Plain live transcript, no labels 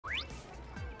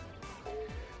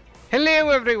Hello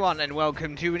everyone and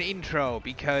welcome to an intro,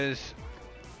 because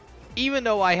even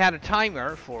though I had a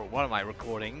timer for one of my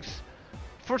recordings,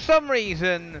 for some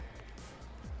reason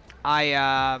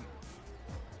I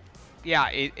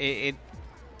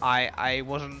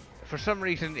wasn't, for some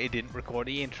reason it didn't record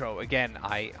the intro. Again,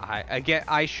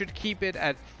 I should keep it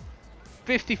at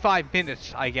 55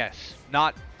 minutes, I guess,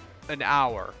 not an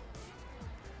hour.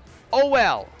 Oh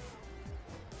well.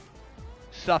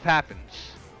 Stuff happens.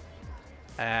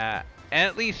 And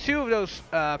at least two of those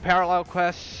parallel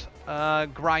quests,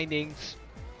 grindings,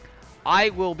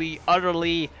 I will be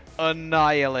utterly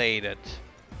annihilated.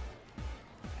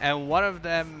 And one of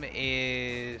them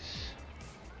is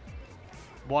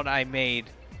what I made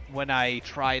when I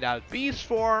tried out Beast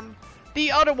Form.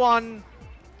 The other one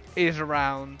is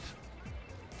around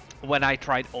when I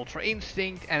tried Ultra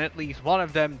Instinct, and at least one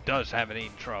of them does have an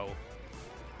intro.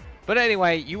 But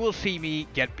anyway, you will see me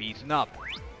get beaten up.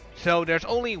 So there's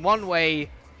only one way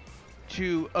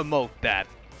to emote that.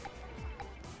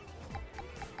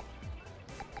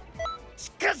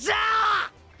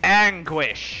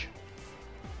 Anguish.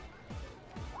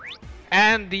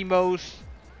 And the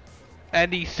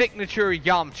signature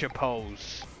Yamcha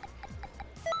pose.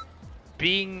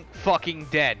 Being fucking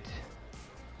dead.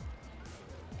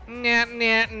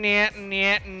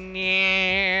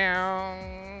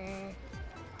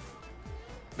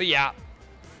 But yeah,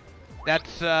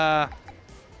 that's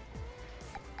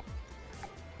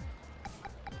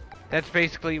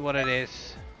basically what it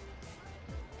is.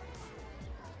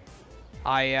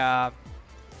 I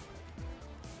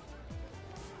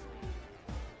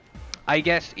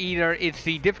guess either it's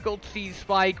the difficulty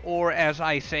spike, or as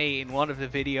I say in one of the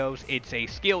videos, it's a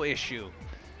skill issue.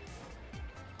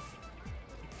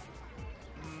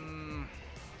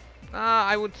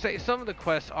 I would say some of the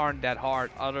quests aren't that hard,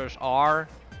 others are,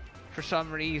 for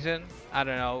some reason. I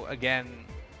don't know, again,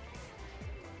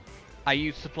 I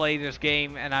used to play this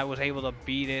game and I was able to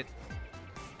beat it.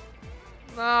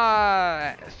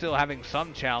 Still having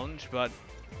some challenge, but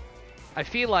I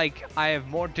feel like I have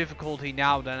more difficulty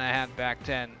now than I had back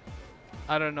then.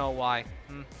 I don't know why.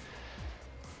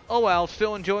 Oh well,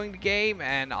 still enjoying the game,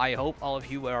 and I hope all of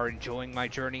you are enjoying my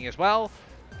journey as well.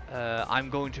 I'm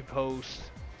going to post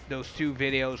those two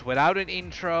videos without an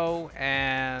intro,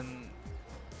 and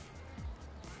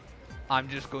I'm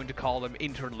just going to call them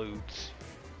interludes.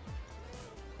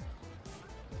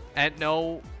 And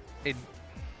no,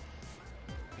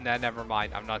 nah, never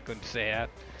mind, I'm not going to say that.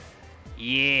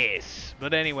 Yes,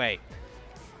 but anyway,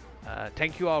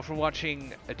 thank you all for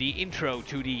watching the intro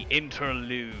to the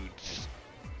interludes.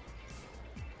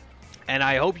 And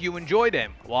I hope you enjoy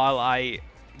them while I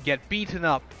get beaten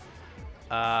up,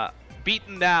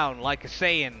 beaten down like a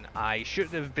Saiyan. I should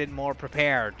have been more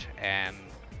prepared and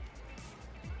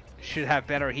should have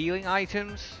better healing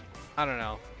items. I don't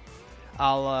know.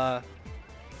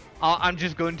 I'm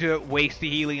just going to waste the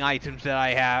healing items that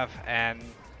I have, and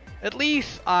at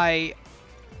least I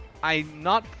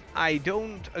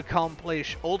don't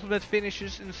accomplish ultimate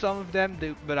finishes in some of them,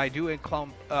 but I do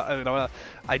accomplish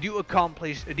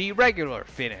the regular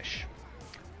finish.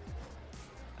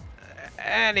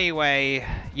 Anyway,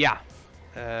 yeah.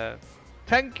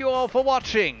 Thank you all for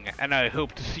watching, and I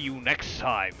hope to see you next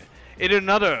time in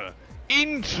another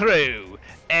intro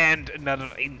and another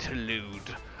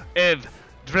interlude of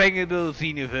Ball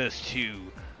Xenoverse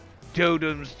 2,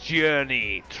 Dodom's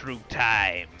journey through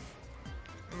time.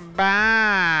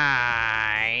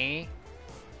 Bye!